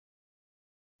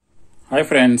Hi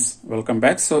friends, welcome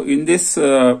back. So in this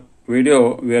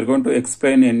video we are going to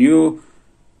explain a new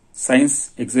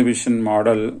science exhibition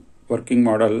model, working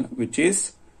model, which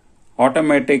is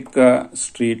automatic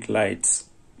street lights.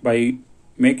 By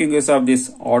making use of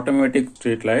these automatic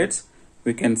street lights,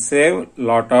 we can save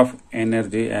lot of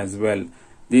energy as well.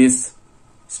 These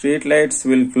street lights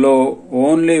will glow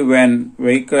only when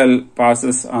vehicle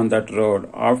passes on that road.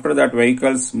 After that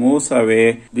vehicle moves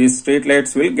away, these street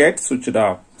lights will get switched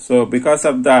off. So because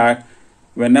of that,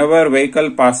 whenever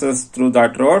vehicle passes through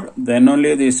that road, then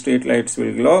only the street lights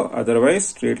will glow, otherwise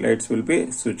street lights will be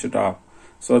switched off,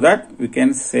 so that we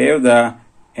can save the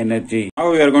energy.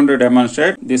 Now we are going to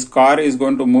demonstrate. This car is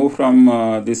going to move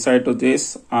from this side to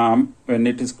this arm. When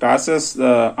it crosses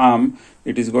the arm,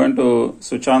 it is going to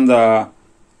switch on the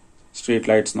street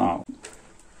lights now.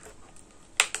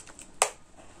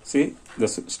 See, the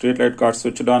street light got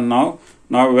switched on now.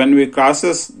 Now when we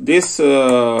crosses this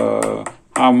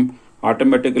arm,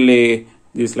 automatically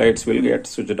these lights will get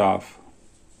switched off.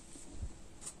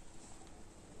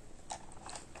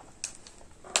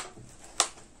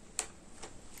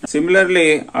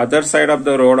 Similarly, other side of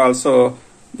the road also,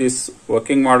 this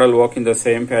working model work in the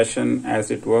same fashion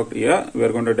as it worked here. We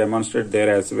are going to demonstrate there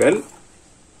as well.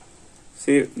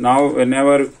 See, now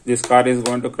whenever this car is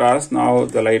going to cross, now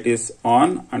the light is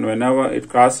on, and whenever it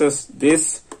crosses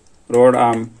this road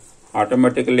arm,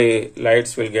 automatically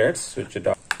lights will get switched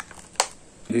off.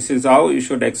 This is how you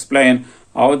should explain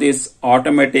how this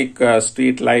automatic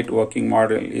street light working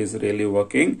model is really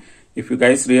working. If you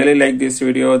guys really like this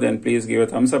video, then please give a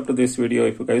thumbs up to this video.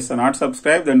 If you guys are not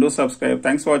subscribed, then do subscribe.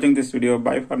 Thanks for watching this video.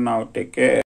 Bye for now. Take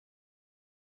care.